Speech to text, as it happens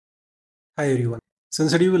Hi everyone.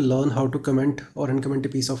 Since today we will learn how to comment or uncomment a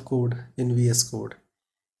piece of code in VS Code.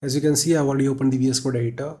 As you can see, I've already opened the VS Code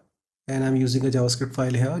editor and I'm using a JavaScript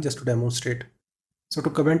file here just to demonstrate. So to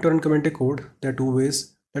comment or uncomment a code, there are two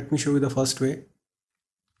ways. Let me show you the first way.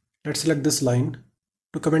 Let's select this line.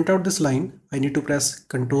 To comment out this line, I need to press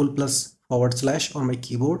Ctrl+/ on my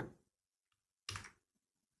keyboard.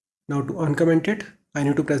 Now to uncomment it, I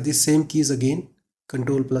need to press the same keys again,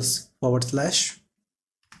 Ctrl+/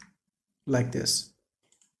 like this.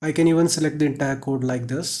 I can even select the entire code like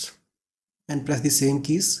this and press the same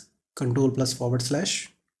keys, Ctrl+/.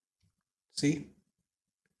 See,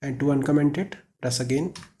 and to uncomment it, press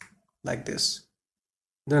again like this.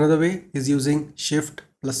 The another way is using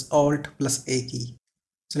Shift+Alt+A key.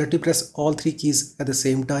 So let me press all three keys at the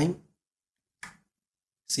same time.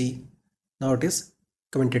 See, now it is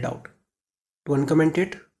commented out. To uncomment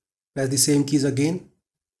it, press the same keys again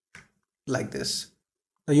like this.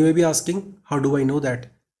 Now you may be asking, how do I know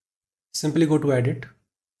that? Simply go to edit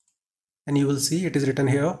and you will see it is written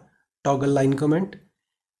here, toggle line comment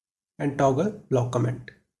and toggle block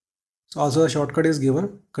comment. So also a shortcut is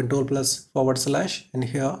given, Ctrl+/ and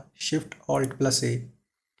here Shift+Alt+A.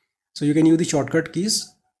 So you can use the shortcut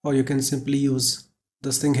keys or you can simply use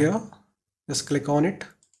this thing here. Just click on it.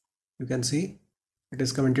 You can see it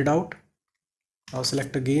is commented out. Now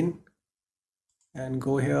select again and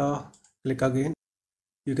go here, click again.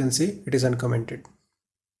 You can see it is uncommented.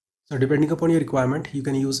 So depending upon your requirement, you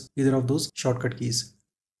can use either of those shortcut keys.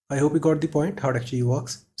 I hope you got the point how it actually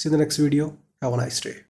works. See you in the next video. Have a nice day.